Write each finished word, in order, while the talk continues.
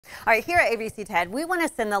All right, here at ABC10, we want to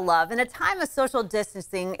send the love. In a time of social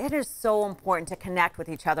distancing, it is so important to connect with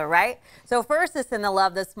each other, right? So first to send the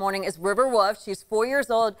love this morning is River Wolf. She's 4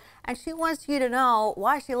 years old, and she wants you to know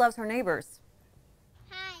why she loves her neighbors.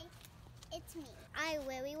 Hi, it's me. I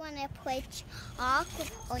really want to play chalk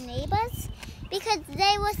with our neighbors because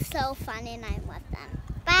they were so fun and I love them.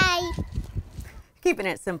 Bye. Keeping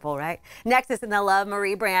it simple, right? Next is in the love,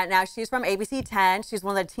 Marie Brandt. Now, she's from ABC10. She's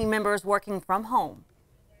one of the team members working from home.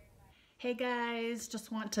 Hey guys,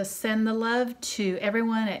 just want to send the love to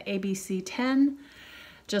everyone at ABC10.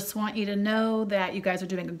 Just want you to know that you guys are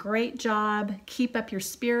doing a great job. Keep up your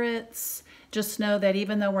spirits. Just know that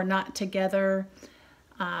even though we're not together,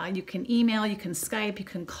 you can email, you can Skype, you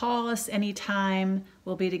can call us anytime.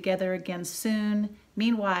 We'll be together again soon.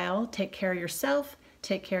 Meanwhile, take care of yourself,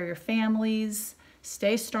 take care of your families.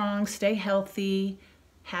 Stay strong, stay healthy.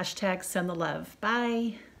 Hashtag send the love.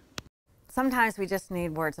 Bye. Sometimes we just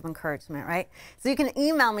need words of encouragement, right? So you can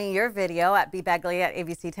email me your video at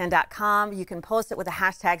bbegley@abc10.com. You can post it with the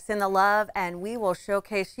hashtag send the love, and we will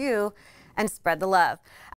showcase you and spread the love.